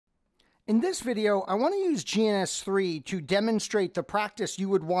In this video, I want to use GNS3 to demonstrate the practice you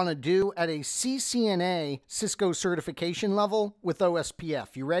would want to do at a CCNA Cisco certification level with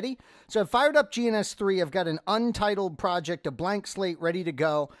Ospf. You ready? So I've fired up GNS3. I've got an untitled project, a blank slate ready to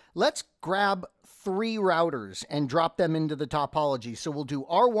go. Let's grab 3 routers and drop them into the topology. So we'll do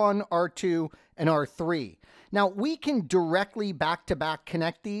R1, R2, and R3. Now we can directly back-to-back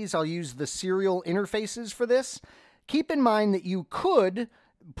connect these. I'll use the serial interfaces for this. Keep in mind that you could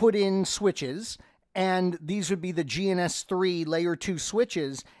put in switches, and these would be the GNS3 layer 2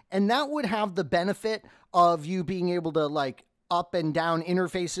 switches, and that would have the benefit of you being able to like up and down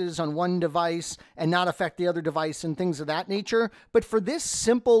interfaces on one device and not affect the other device and things of that nature. But for this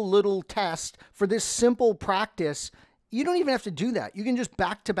simple little test, for this simple practice, you don't even have to do that. You can just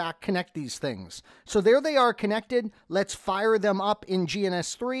back-to-back connect these things. So there they are connected. Let's fire them up in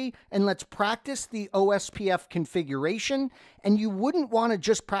GNS3 and let's practice the Ospf configuration. And you wouldn't want to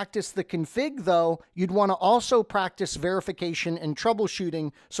just practice the config though. You'd want to also practice verification and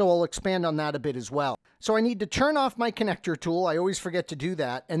troubleshooting. So I'll expand on that a bit as well. So I need to turn off my connector tool. I always forget to do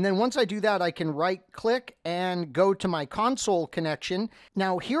that. And then once I do that, I can right click and go to my console connection.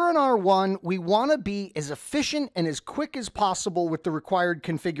 Now here in R1, we want to be as efficient and as quick as possible with the required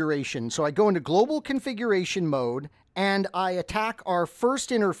configuration. So I go into global configuration mode and I attack our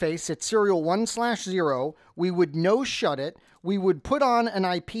first interface at serial 1/0. We would no shut it. We would put on an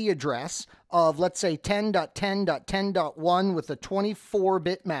IP address of, let's say, 10.10.10.1 with a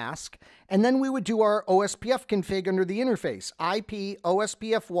 24-bit mask. And then we would do our Ospf config under the interface, IP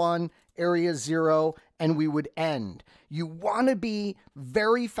Ospf1 area 0, and we would end. You want to be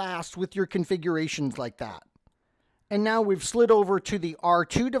very fast with your configurations like that. And now we've slid over to the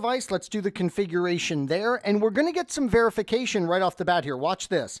R2 device. Let's do the configuration there. And we're going to get some verification right off the bat here. Watch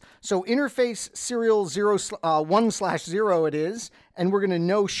this. So interface serial 1/0 it is. And we're going to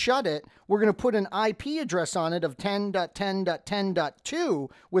no shut it. We're going to put an IP address on it of 10.10.10.2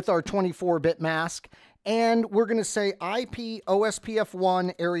 with our 24-bit mask. And we're going to say IP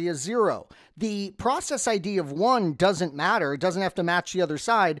Ospf1 area 0. The process ID of 1 doesn't matter. It doesn't have to match the other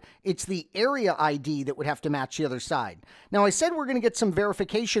side. It's the area ID that would have to match the other side. Now, I said we're going to get some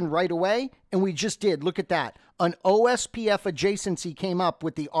verification right away, and we just did. Look at that. An Ospf adjacency came up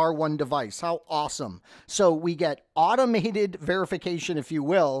with the R1 device. How awesome. So we get automated verification, if you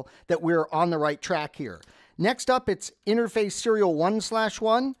will, that we're on the right track here. Next up, it's interface serial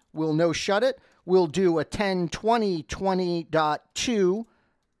 1/1. We'll no shut it. We'll do a 10.20.20.2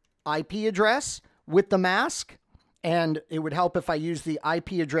 IP address with the mask, and it would help if I use the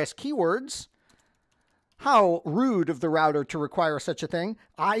IP address keywords. How rude of the router to require such a thing.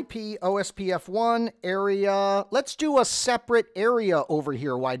 IP Ospf1 area. Let's do a separate area over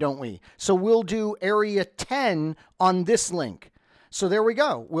here, why don't we? So we'll do area 10 on this link. So there we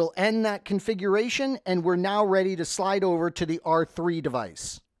go. We'll end that configuration, and we're now ready to slide over to the R3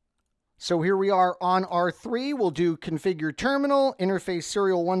 device. So here we are on R3. We'll do configure terminal, interface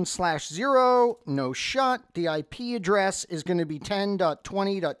serial 1/0, no shut. The IP address is going to be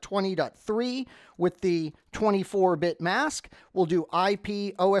 10.20.20.3 with the 24-bit mask. We'll do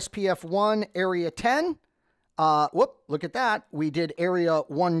IP Ospf1 area 10. Look at that. We did area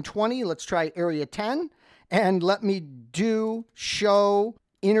 120. Let's try area 10. And let me do show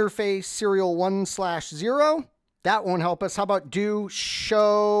interface serial 1/0. That won't help us. How about do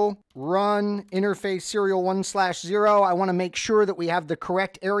show run interface serial 1/0? I want to make sure that we have the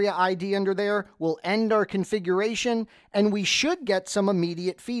correct area ID under there. We'll end our configuration, and we should get some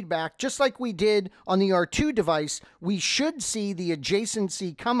immediate feedback. Just like we did on the R2 device, we should see the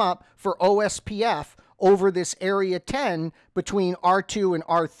adjacency come up for Ospf over this area 10 between R2 and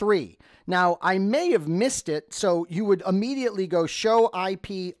R3. Now, I may have missed it, so you would immediately go show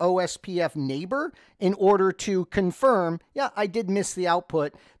IP Ospf neighbor in order to confirm, yeah, I did miss the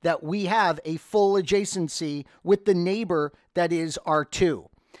output, that we have a full adjacency with the neighbor that is R2.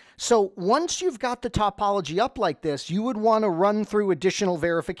 So once you've got the topology up like this, you would want to run through additional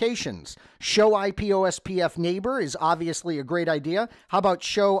verifications. Show IP Ospf neighbor is obviously a great idea. How about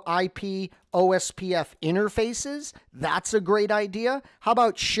show IP Ospf interfaces? That's a great idea. How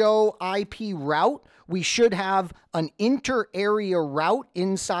about show IP route? We should have an inter-area route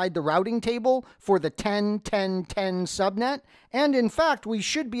inside the routing table for the 10.10.10 subnet. And in fact, we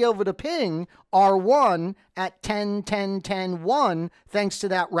should be able to ping R1 at 10.10.10.1 thanks to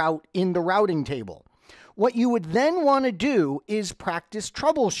that route in the routing table. What you would then want to do is practice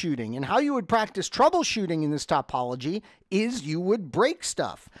troubleshooting. And how you would practice troubleshooting in this topology is you would break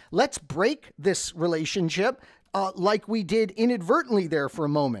stuff. Let's break this relationship like we did inadvertently there for a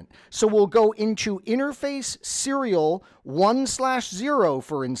moment. So we'll go into interface serial 1/0,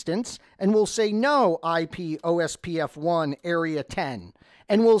 for instance, and we'll say no IP OSPF 1 area 10.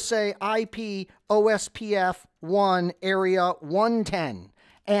 And we'll say IP OSPF 1 area 110.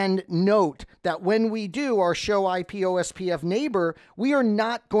 And note that when we do our show IP OSPF neighbor, we are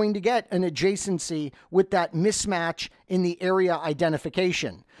not going to get an adjacency with that mismatch in the area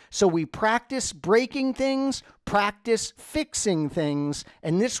identification. So we practice breaking things, practice fixing things,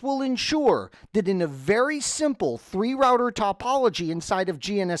 and this will ensure that in a very simple 3-router topology inside of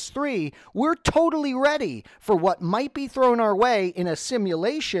GNS3, we're totally ready for what might be thrown our way in a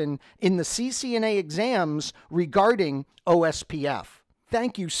simulation in the CCNA exams regarding OSPF.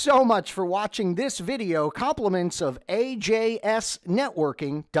 Thank you so much for watching this video. Compliments of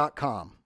AJSnetworking.com.